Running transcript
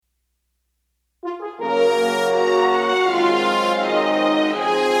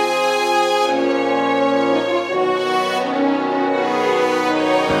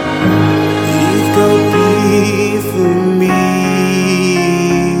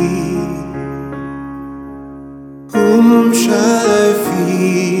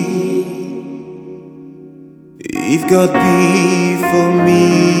God be for me,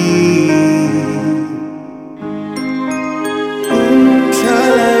 whom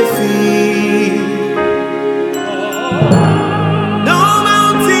shall I fear? No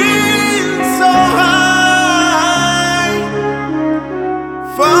mountain so high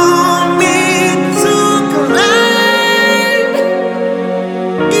for me to climb.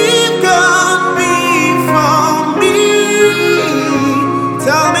 If God be for me,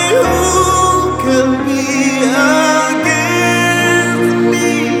 tell me who can be against me.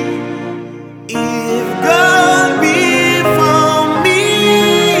 If God be for me,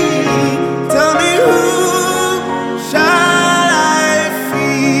 tell me who shall I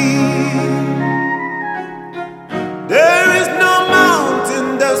fear? There is no mountain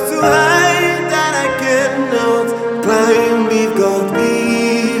that's too high that I cannot climb. If God be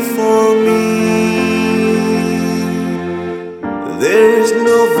for me, there is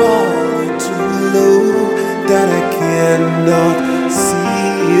no valley too low that I cannot see.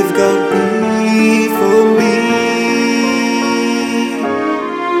 If God be for me,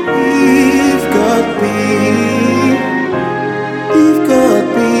 if God be, if God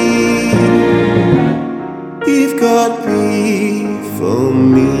be, if God be for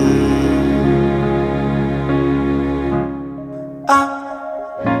me.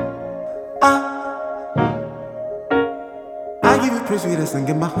 I give you praise with a song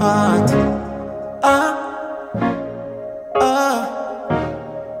in my heart.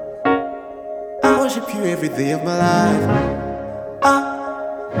 I worship you every day of my life.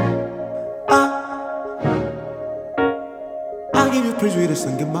 I give you praise with a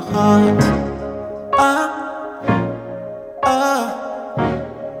song in my heart.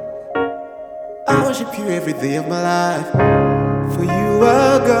 I worship you every day of my life. For you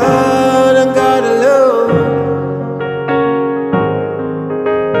are God and God alone.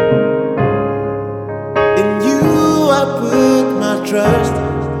 In you I put my trust.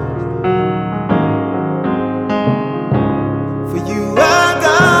 For you are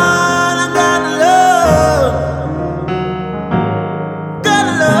God and God alone. God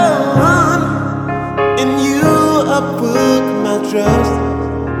alone. In you I put my trust.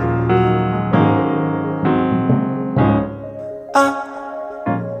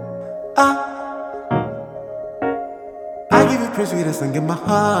 I give you praise with a song in my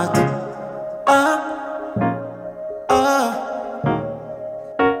heart.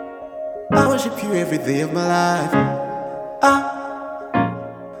 I worship you every day of my life.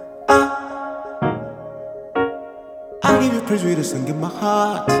 I give you praise with a song in my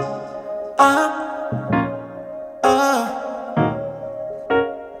heart.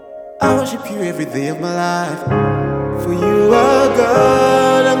 I worship you every day of my life. For you are God.